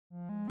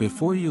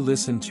Before you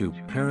listen to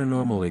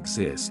Paranormal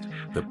Exist,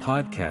 the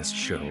podcast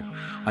show,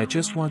 I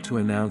just want to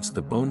announce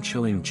the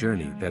bone-chilling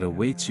journey that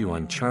awaits you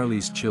on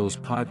Charlie's Chills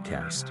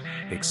podcast,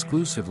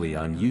 exclusively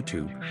on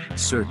YouTube.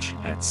 Search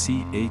at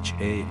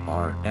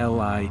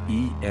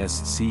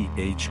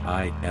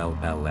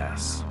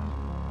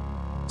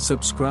CharlieSchills.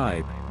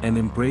 Subscribe, and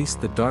embrace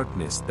the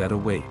darkness that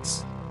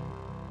awaits.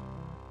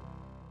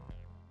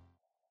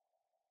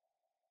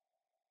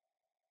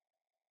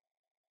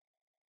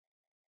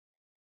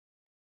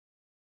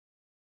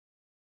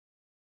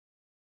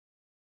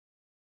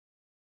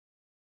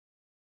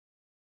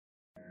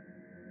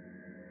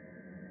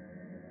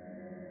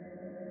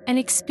 An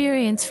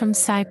experience from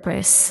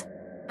Cyprus.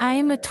 I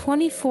am a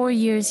 24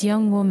 years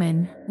young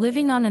woman,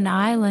 living on an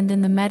island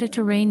in the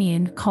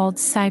Mediterranean called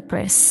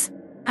Cyprus.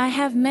 I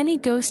have many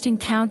ghost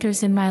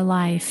encounters in my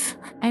life,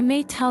 I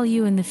may tell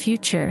you in the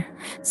future,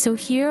 so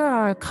here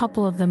are a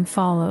couple of them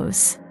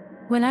follows.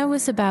 When I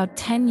was about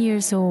 10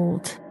 years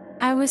old,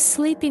 I was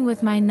sleeping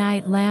with my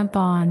night lamp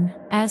on,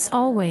 as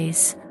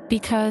always,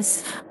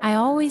 because I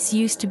always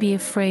used to be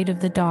afraid of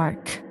the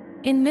dark.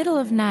 In middle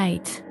of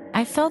night,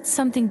 I felt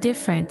something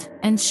different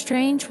and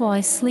strange while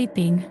I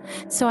sleeping,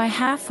 so I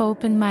half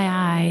opened my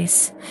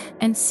eyes,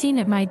 and seen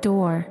at my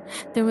door,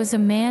 there was a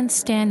man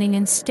standing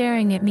and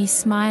staring at me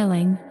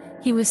smiling.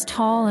 He was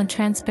tall and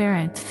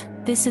transparent.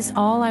 This is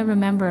all I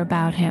remember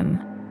about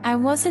him. I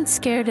wasn't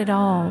scared at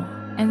all,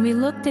 and we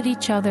looked at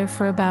each other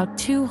for about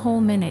 2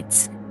 whole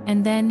minutes,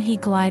 and then he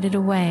glided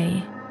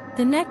away.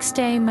 The next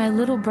day my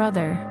little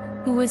brother,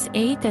 who was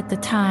 8 at the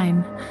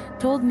time,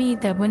 told me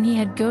that when he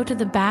had go to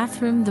the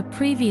bathroom the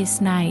previous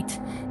night,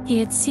 he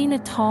had seen a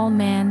tall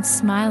man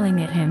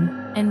smiling at him,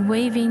 and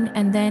waving,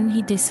 and then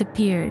he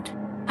disappeared.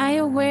 I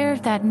aware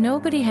that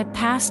nobody had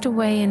passed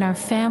away in our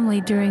family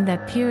during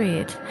that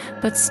period,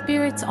 but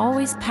spirits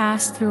always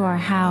passed through our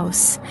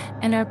house,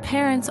 and our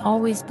parents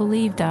always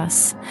believed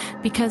us,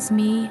 because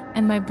me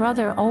and my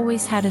brother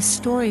always had a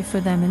story for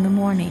them in the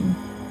morning.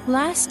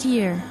 Last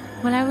year,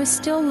 when I was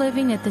still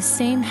living at the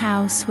same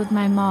house with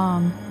my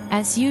mom,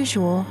 as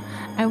usual,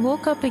 I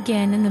woke up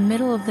again in the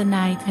middle of the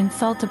night and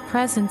felt a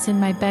presence in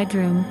my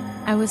bedroom.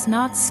 I was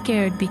not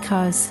scared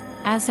because,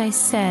 as I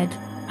said,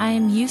 I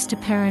am used to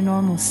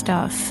paranormal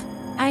stuff.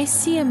 I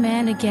see a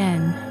man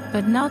again,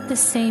 but not the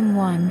same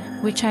one,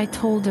 which I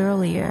told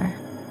earlier.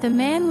 The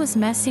man was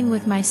messing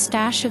with my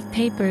stash of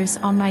papers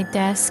on my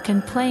desk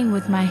and playing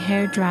with my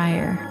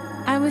hairdryer.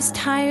 I was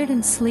tired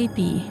and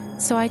sleepy,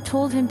 so I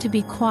told him to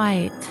be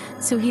quiet,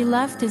 so he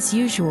left as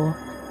usual,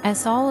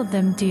 as all of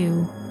them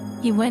do.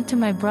 He went to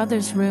my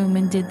brother's room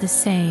and did the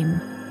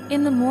same.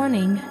 In the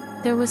morning,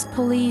 there was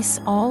police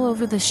all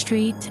over the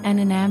street and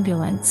an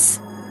ambulance.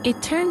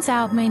 It turns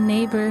out my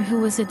neighbor,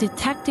 who was a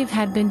detective,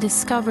 had been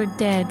discovered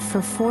dead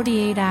for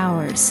 48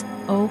 hours.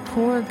 Oh,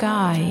 poor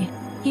guy.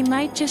 He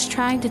might just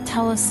trying to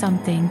tell us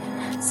something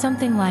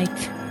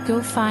like,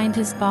 go find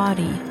his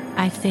body,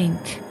 I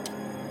think.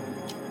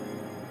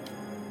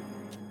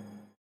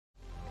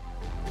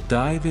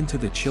 Dive into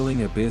the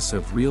chilling abyss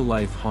of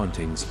real-life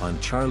hauntings on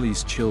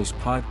Charlie's Chills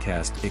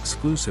podcast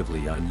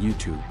exclusively on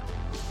YouTube.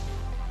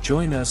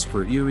 Join us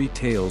for eerie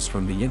tales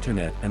from the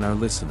internet and our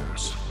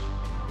listeners.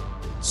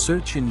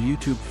 Search in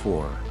YouTube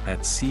for at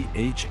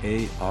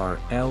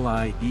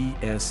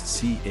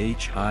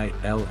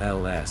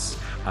CharlieSchills.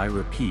 I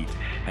repeat,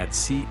 at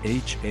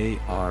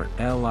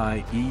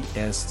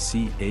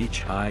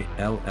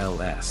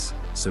CharlieSchills.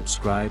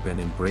 Subscribe and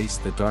embrace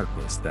the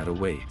darkness that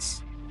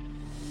awaits.